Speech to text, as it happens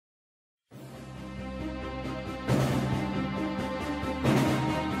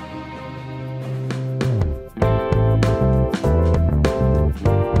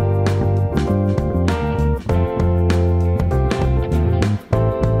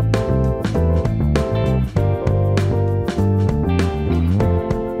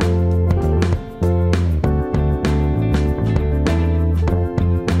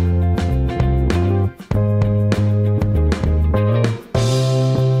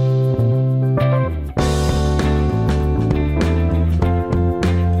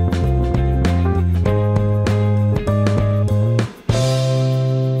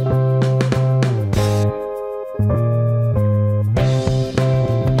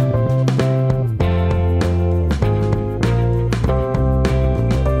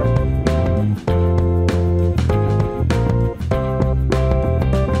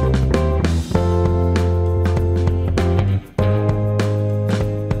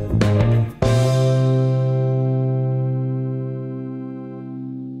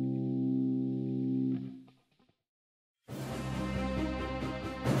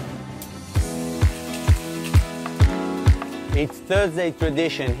Thursday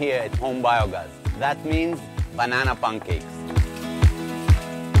tradition here at Home Biogas. That means banana pancakes.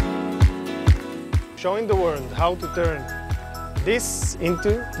 Showing the world how to turn this into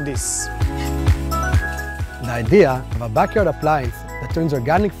this. The idea of a backyard appliance that turns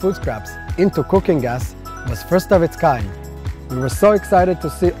organic food scraps into cooking gas was first of its kind. We were so excited to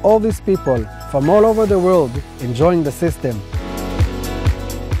see all these people from all over the world enjoying the system.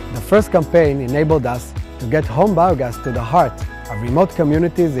 The first campaign enabled us to get Home Biogas to the heart of remote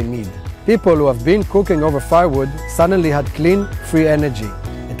communities in need. People who have been cooking over firewood suddenly had clean, free energy.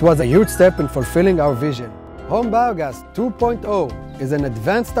 It was a huge step in fulfilling our vision. Home Biogas 2.0 is an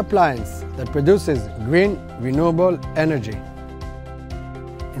advanced appliance that produces green, renewable energy.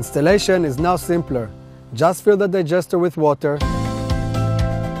 Installation is now simpler. Just fill the digester with water,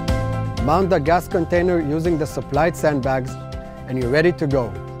 mount the gas container using the supplied sandbags, and you're ready to go.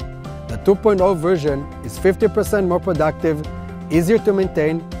 The 2.0 version is 50% more productive, easier to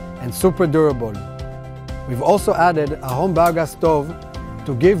maintain, and super durable. We've also added a Home Biogas stove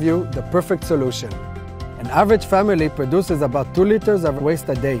to give you the perfect solution. An average family produces about 2 liters of waste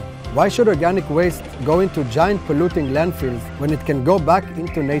a day. Why should organic waste go into giant polluting landfills when it can go back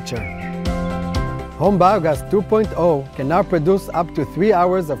into nature? Home Biogas 2.0 can now produce up to 3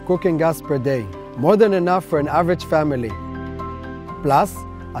 hours of cooking gas per day, more than enough for an average family. Plus,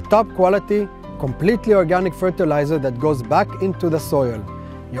 a top quality, completely organic fertilizer that goes back into the soil,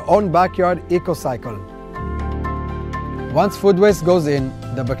 your own backyard eco-cycle. Once food waste goes in,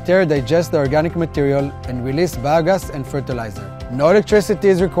 the bacteria digest the organic material and release biogas and fertilizer. No electricity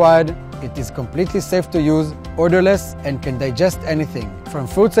is required, it is completely safe to use, odorless, and can digest anything, from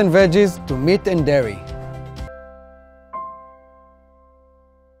fruits and veggies to meat and dairy.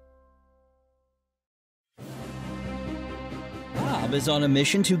 Bob is on a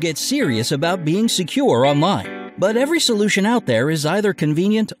mission to get serious about being secure online. But every solution out there is either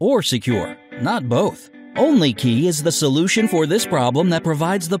convenient or secure, not both. OnlyKey is the solution for this problem that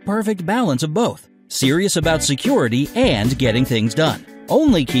provides the perfect balance of both. Serious about security and getting things done.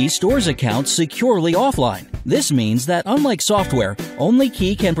 OnlyKey stores accounts securely offline. This means that unlike software,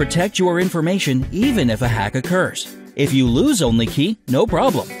 OnlyKey can protect your information even if a hack occurs. If you lose OnlyKey, no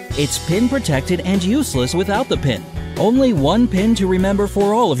problem. It's PIN protected and useless without the PIN. Only one PIN to remember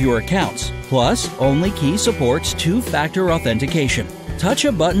for all of your accounts. Plus, OnlyKey supports two-factor authentication. Touch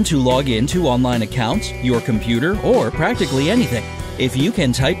a button to log in to online accounts, your computer, or practically anything. If you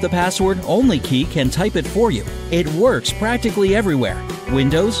can type the password, OnlyKey can type it for you. It works practically everywhere.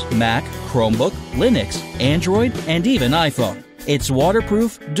 Windows, Mac, Chromebook, Linux, Android, and even iPhone. It's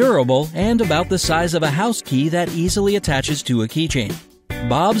waterproof, durable, and about the size of a house key that easily attaches to a keychain.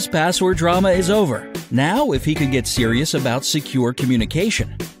 Bob's password drama is over. Now, if he could get serious about secure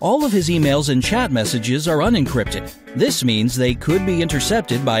communication, all of his emails and chat messages are unencrypted. This means they could be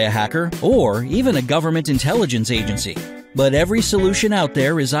intercepted by a hacker or even a government intelligence agency. But every solution out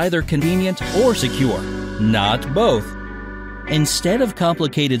there is either convenient or secure, not both. Instead of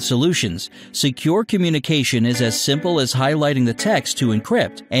complicated solutions, secure communication is as simple as highlighting the text to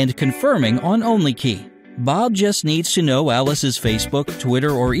encrypt and confirming on OnlyKey. Bob just needs to know Alice's Facebook,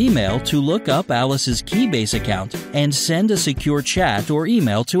 Twitter, or email to look up Alice's Keybase account and send a secure chat or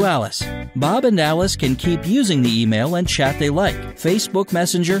email to Alice. Bob and Alice can keep using the email and chat they like, Facebook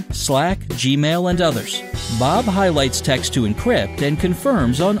Messenger, Slack, Gmail, and others. Bob highlights text to encrypt and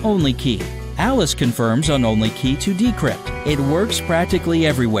confirms on OnlyKey. Alice confirms on OnlyKey to decrypt. It works practically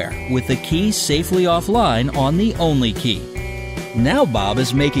everywhere, with the key safely offline on the OnlyKey. Now Bob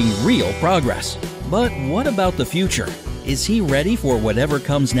is making real progress. But what about the future? Is he ready for whatever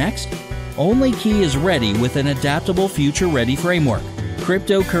comes next? OnlyKey is ready with an adaptable future-ready framework.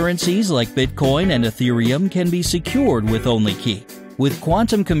 Cryptocurrencies like Bitcoin and Ethereum can be secured with OnlyKey. With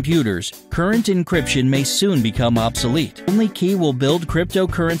quantum computers, current encryption may soon become obsolete. OnlyKey will build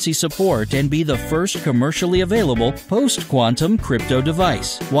cryptocurrency support and be the first commercially available post-quantum crypto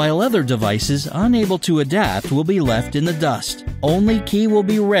device, while other devices unable to adapt will be left in the dust. OnlyKey will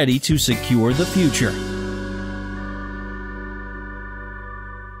be ready to secure the future.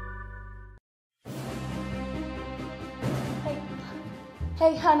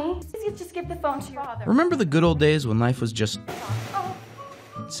 Hey, honey, just give the phone to your father. Remember the good old days when life was just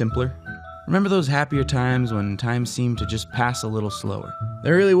simpler? Remember those happier times when time seemed to just pass a little slower?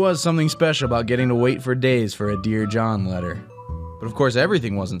 There really was something special about getting to wait for days for a Dear John letter. But of course,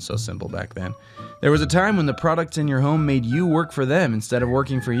 everything wasn't so simple back then. There was a time when the products in your home made you work for them instead of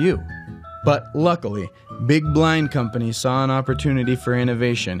working for you. But luckily, big blind companies saw an opportunity for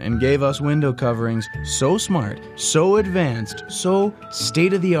innovation and gave us window coverings so smart, so advanced, so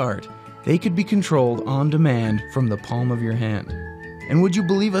state-of-the-art, they could be controlled on demand from the palm of your hand. And would you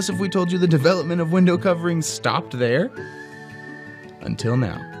believe us if we told you the development of window coverings stopped there? Until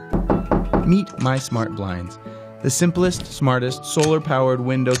now. Meet My Smart Blinds, the simplest, smartest, solar-powered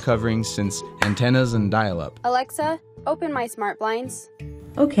window coverings since antennas and dial-up. Alexa, open My Smart Blinds.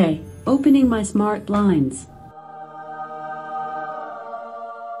 Okay, opening My Smart Blinds.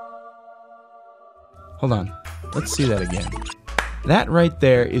 Hold on, let's see that again. That right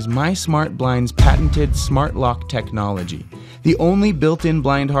there is My Smart Blinds' patented smart lock technology, the only built-in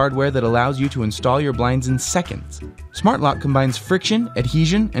blind hardware that allows you to install your blinds in seconds. Smart Lock combines friction,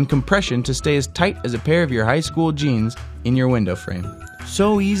 adhesion, and compression to stay as tight as a pair of your high school jeans in your window frame.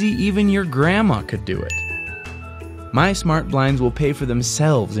 So easy, even your grandma could do it. My Smart Blinds will pay for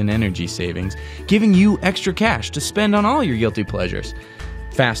themselves in energy savings, giving you extra cash to spend on all your guilty pleasures.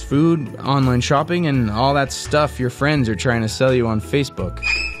 Fast food, online shopping, and all that stuff your friends are trying to sell you on Facebook.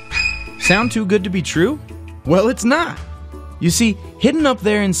 Sound too good to be true? Well, it's not. You see, hidden up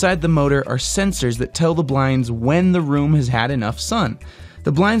there inside the motor are sensors that tell the blinds when the room has had enough sun.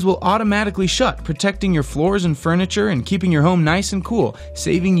 The blinds will automatically shut, protecting your floors and furniture and keeping your home nice and cool,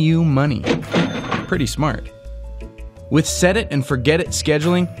 saving you money. Pretty smart. With set it and forget it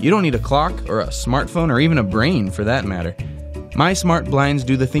scheduling, you don't need a clock or a smartphone or even a brain for that matter. My Smart Blinds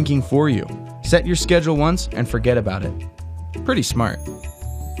do the thinking for you. Set your schedule once and forget about it. Pretty smart.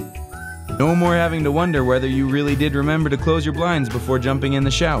 No more having to wonder whether you really did remember to close your blinds before jumping in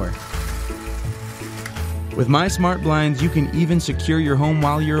the shower. With My Smart Blinds, you can even secure your home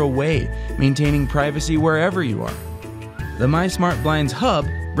while you're away, maintaining privacy wherever you are. The My Smart Blinds hub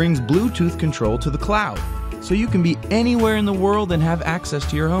brings Bluetooth control to the cloud, so you can be anywhere in the world and have access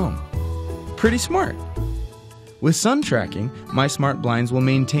to your home. Pretty smart. With sun tracking, My Smart Blinds will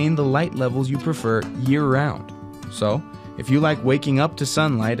maintain the light levels you prefer year-round. So, if you like waking up to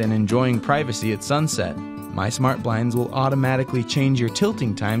sunlight and enjoying privacy at sunset, My Smart Blinds will automatically change your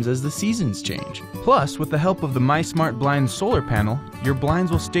tilting times as the seasons change. Plus, with the help of the My Smart Blinds solar panel, your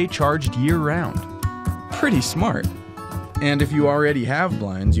blinds will stay charged year-round. Pretty smart. And if you already have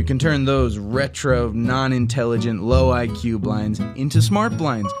blinds, you can turn those retro, non-intelligent, low IQ blinds into smart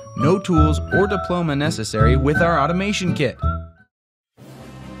blinds. No tools or diploma necessary with our automation kit.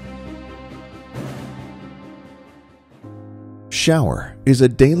 Shower is a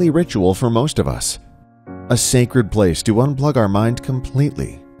daily ritual for most of us. A sacred place to unplug our mind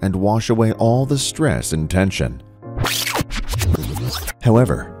completely and wash away all the stress and tension.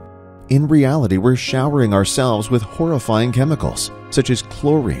 However, in reality, we're showering ourselves with horrifying chemicals such as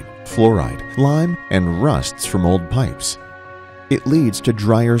chlorine, fluoride, lime, and rusts from old pipes. It leads to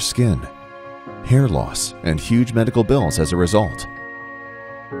drier skin, hair loss, and huge medical bills as a result.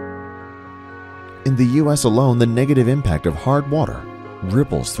 In the US alone, the negative impact of hard water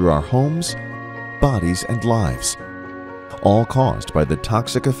ripples through our homes, bodies, and lives, all caused by the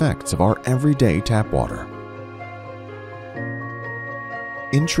toxic effects of our everyday tap water.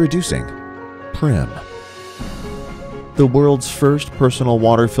 Introducing Prim, the world's first personal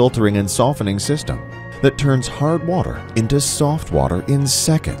water filtering and softening system that turns hard water into soft water in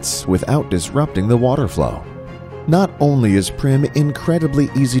seconds without disrupting the water flow. Not only is Prim incredibly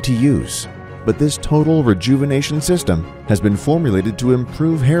easy to use, but this total rejuvenation system has been formulated to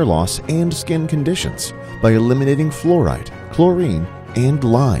improve hair loss and skin conditions by eliminating fluoride, chlorine, and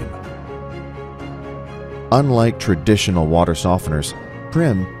lime. Unlike traditional water softeners,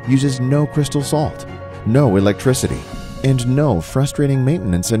 Prim uses no crystal salt, no electricity, and no frustrating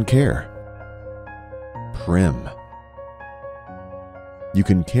maintenance and care. Prim. You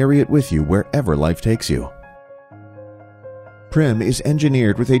can carry it with you wherever life takes you. Prim is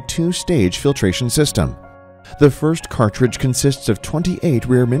engineered with a two-stage filtration system. The first cartridge consists of 28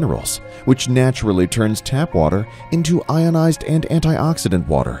 rare minerals, which naturally turns tap water into ionized and antioxidant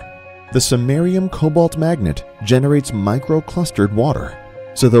water. The samarium cobalt magnet generates microclustered water,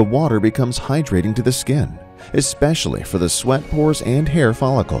 so the water becomes hydrating to the skin, especially for the sweat pores and hair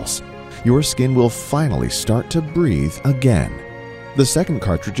follicles. Your skin will finally start to breathe again. The second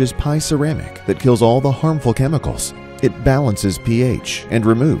cartridge is Pi Ceramic that kills all the harmful chemicals. It balances pH and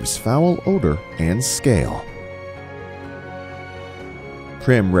removes foul odor and scale.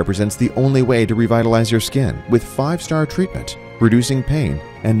 Prim represents the only way to revitalize your skin with 5-star treatment, reducing pain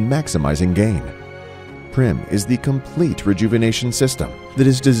and maximizing gain. Prim is the complete rejuvenation system that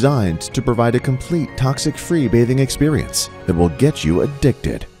is designed to provide a complete toxic-free bathing experience that will get you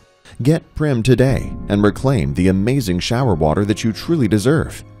addicted. Get Prim today and reclaim the amazing shower water that you truly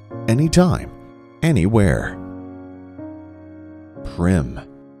deserve. Anytime, anywhere. Prim.